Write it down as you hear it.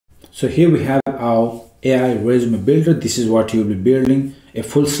So here we have our AI resume builder. This is what you'll be building, a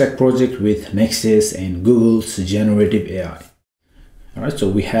full stack project with NextJs and Google's generative AI. All right, so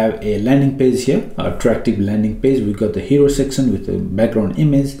we have a landing page here, an attractive landing page. We got the hero section with the background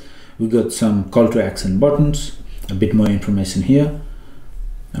image. We got some call to action buttons, a bit more information here.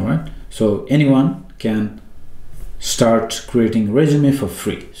 All right, so anyone can start creating resume for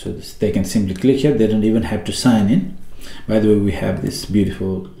free. So they can simply click here. They don't even have to sign in. By the way, we have this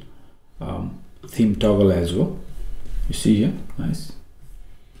beautiful theme toggle as well. You see here, nice.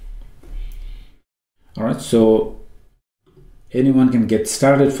 All right, so anyone can get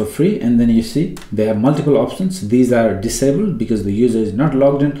started for free, and then you see they have multiple options. These are disabled because the user is not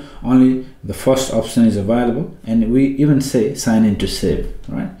logged in. Only the first option is available, and we even say sign in to save.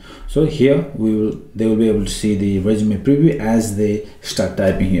 All right, so here they will be able to see the resume preview as they start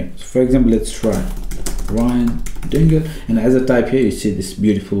typing here. So for example, let's try Ryan Dinger, and as I type here, you see this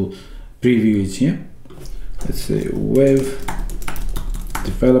beautiful preview is here. Let's say web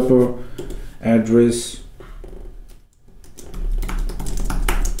developer, address,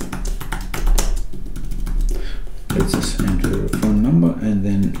 let's just enter phone number and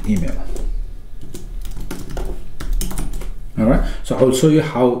then email. All right, so I'll show you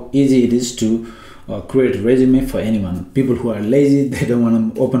how easy it is to create a resume for anyone. People who are lazy, they don't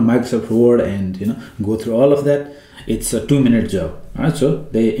want to open Microsoft Word and go through all of that. It's a 2-minute job. All right, so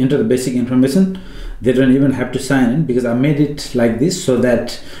they enter the basic information. They don't even have to sign in because I made it like this so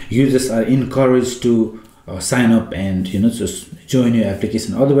that users are encouraged to sign up and just join your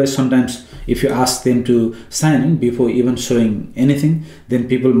application. Otherwise, sometimes if you ask them to sign in before even showing anything, then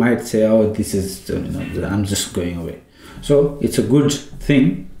people might say, oh, this is I'm just going away. So it's a good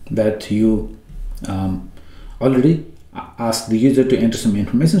thing that you already ask the user to enter some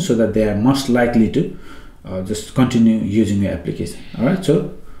information so that they are most likely to just continue using your application. All right,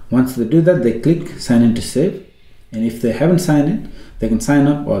 so once they do that, they click sign in to save, and if they haven't signed in, they can sign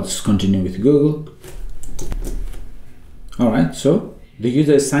up or just continue with Google. All right, so the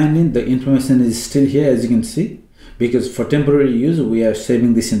user is signed in. The information is still here, as you can see, because for temporary use we are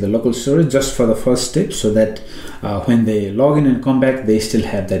saving this in the local storage just for the first step, so that when they log in and come back, they still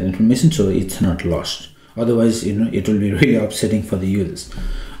have that information, so it's not lost. Otherwise, it will be really upsetting for the users.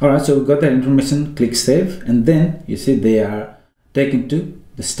 All right, so we got that information. Click save, and then you see they are taken to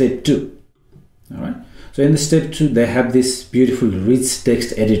the step 2. All right, so in the step 2, they have this beautiful rich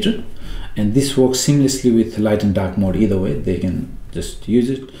text editor, and this works seamlessly with light and dark mode. Either way, they can just use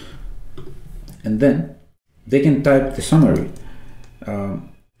it, and then they can type the summary. I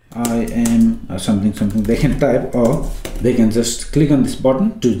am something they can type, or they can just click on this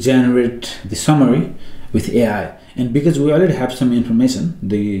button to generate the summary with AI. And because we already have some information,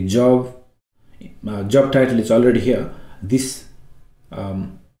 the job title is already here, this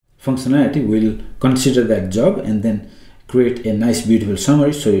functionality will consider that job and then create a nice beautiful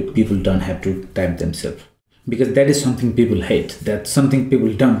summary, so people don't have to type themselves, because that is something people hate. That's something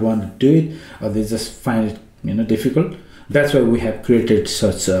people don't want to do it, or they just find it difficult. That's why we have created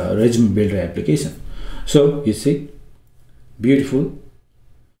such a resume builder application. So you see, beautiful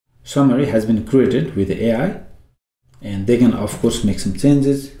summary has been created with the AI, and they can of course make some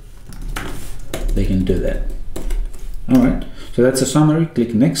changes. They can do that. All right, so that's a summary.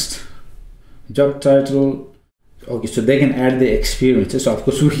 Click next. Job title. Okay, so they can add the experiences. So of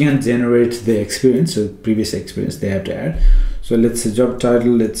course we can generate the experience, so previous experience they have to add. So let's say job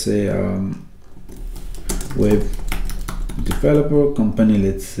title, let's say web developer, company,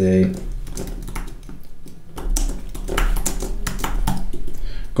 let's say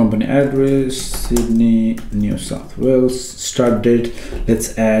company address Sydney, New South Wales. Start date,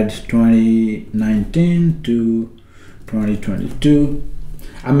 let's add 2019 to 2022.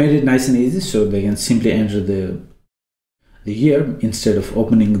 I made it nice and easy so they can simply enter the year instead of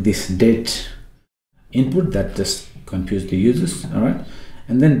opening this date input. That just confused the users. All right,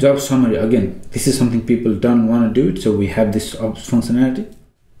 and then job summary. Again, this is something people don't want to do it, so we have this functionality.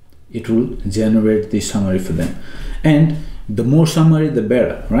 It will generate the summary for them, and the more summary the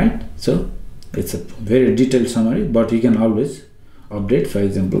better, right? So it's a very detailed summary, but you can always update. For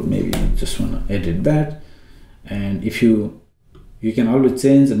example, maybe you just want to edit that, and if you can always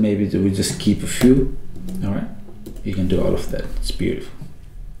change, and maybe we just keep a few. All right, you can do all of that. It's beautiful.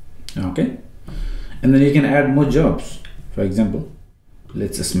 Okay, and then you can add more jobs. For example,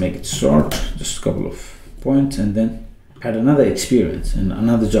 let's just make it short, just a couple of points, and then add another experience and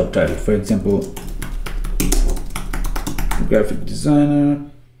another job title. For example, graphic designer,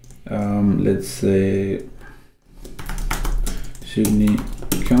 let's say Sydney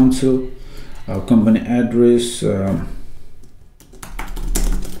Council, company address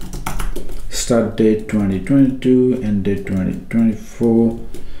start date 2022, end date 2024,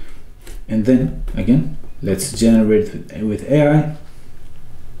 and then again let's generate with AI.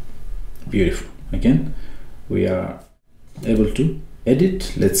 Beautiful. Again, we are able to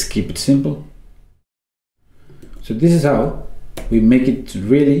edit. Let's keep it simple. So this is how we make it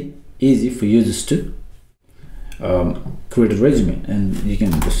really easy for users to create a resume, and you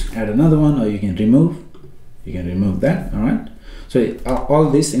can just add another one, or you can remove that. All right, so all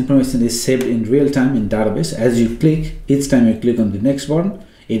this information is saved in real time in database. As you click, each time you click on the next button,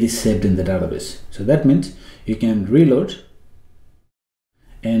 it is saved in the database. So that means you can reload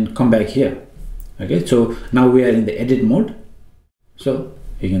and come back here. Okay, so now we are in the edit mode, so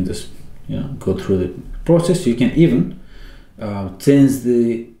you can just go through the process. You can even change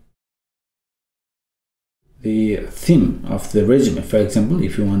the theme of the resume. For example,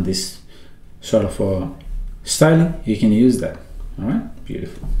 if you want this sort of styling, you can use that. All right,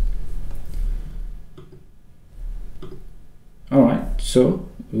 beautiful. All right, so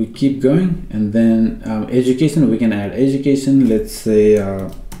we keep going, and then education, we can add education. Let's say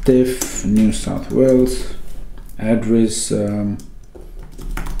TIFF, New South Wales, address,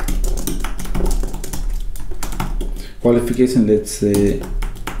 qualification, let's say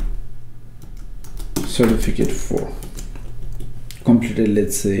certificate 4, completed,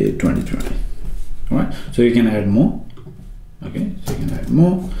 let's say 2020. All right, so you can add more. Okay, so you can add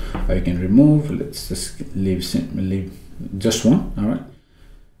more, or you can remove. Let's just leave just one. All right,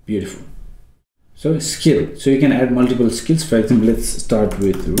 beautiful. So skill, so you can add multiple skills. For example, let's start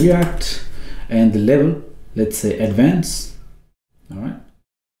with React, and the level, let's say advanced. All right,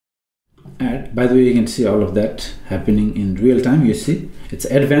 add. By the way, you can see all of that happening in real time. You see it's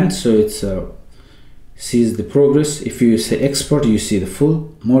advanced, so it's sees the progress. If you say export, you see the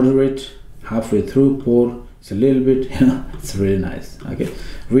full, moderate, halfway through, poor, it's a little bit, it's really nice. Okay,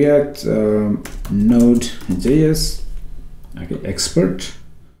 React, Node.js, okay, expert.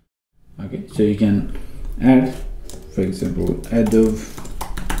 Okay, so you can add, for example, Adobe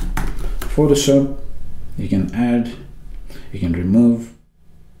Photoshop. You can add, you can remove.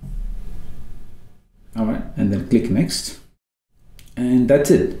 All right, and then click next, and that's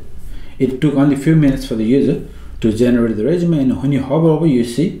it. It took only a few minutes for the user to generate the resume, and when you hover over, you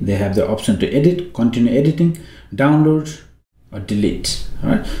see they have the option to edit, continue editing, download, or delete.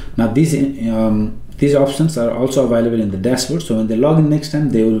 All right, now these options are also available in the dashboard. So when they log in next time,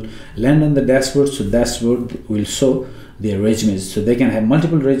 they will land on the dashboard. So dashboard will show their resumes, so they can have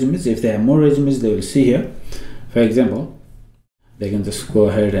multiple resumes. If they have more resumes, they will see here. For example, they can just go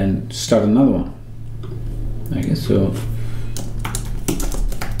ahead and start another one. Okay, so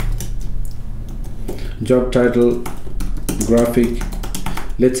job title, graphic.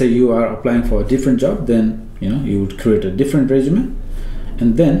 Let's say you are applying for a different job, then you would create a different resume,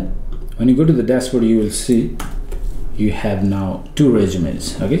 and then when you go to the dashboard, you will see you have now 2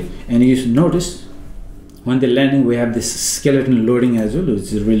 resumes. Okay, and you notice when they're landing, we have this skeleton loading as well,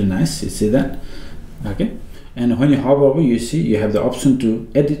 which is really nice. You see that? Okay, and when you hover over, you see you have the option to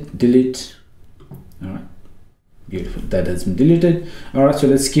edit, delete. All right, beautiful. That has been deleted. All right, so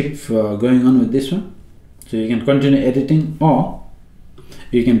let's keep going on with this one. So you can continue editing, or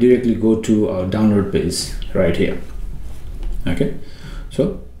you can directly go to our download page right here. Okay,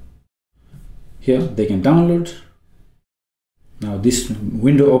 so here they can download. Now this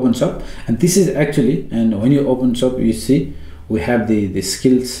window opens up, and this is actually, and when you opens up, you see we have the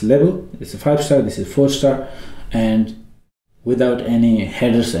skills level. It's a 5-star, this is 4-star, and without any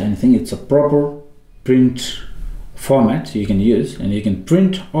headers or anything. It's a proper print format you can use, and you can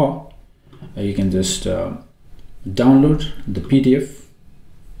print, or you can just download the PDF.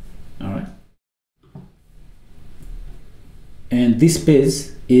 All right, and this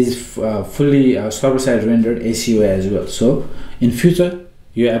page is fully server-side rendered SUI as well. So in future,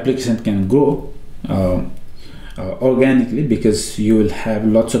 your application can grow organically, because you will have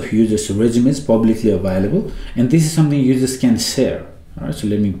lots of users' resumes publicly available, and this is something users can share. All right, so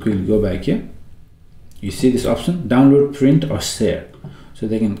let me quickly go back here. You see this option, download, print, or share. So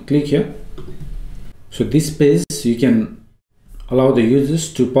they can click here. So this page, you can allow the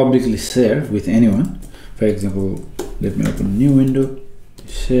users to publicly share with anyone. For example, let me open a new window,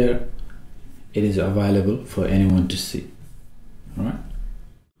 share. It is available for anyone to see. All right,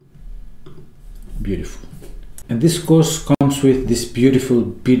 beautiful. And this course comes with this beautiful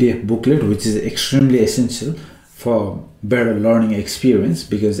PDF booklet, which is extremely essential for better learning experience,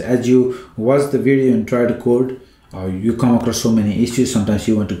 because as you watch the video and try to code, you come across so many issues. Sometimes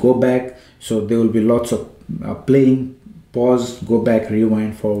you want to go back, so there will be lots of playing, pause, go back,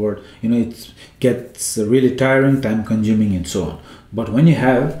 rewind, forward. It gets really tiring, time consuming, and so on. But when you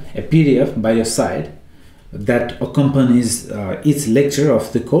have a PDF by your side that accompanies each lecture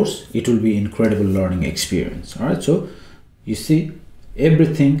of the course, it will be incredible learning experience. All right, so you see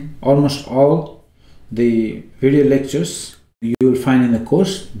everything, almost all the video lectures you will find in the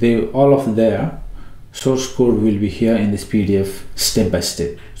course, all of their source code will be here in this PDF step by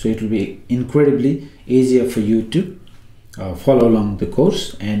step. So it will be incredibly easier for you to follow along the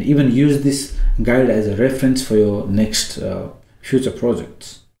course and even use this guide as a reference for your next future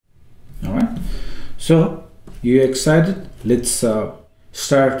projects. All right, so you're excited? Let's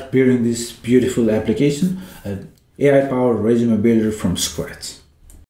start building this beautiful application, an AI powered resume builder from scratch.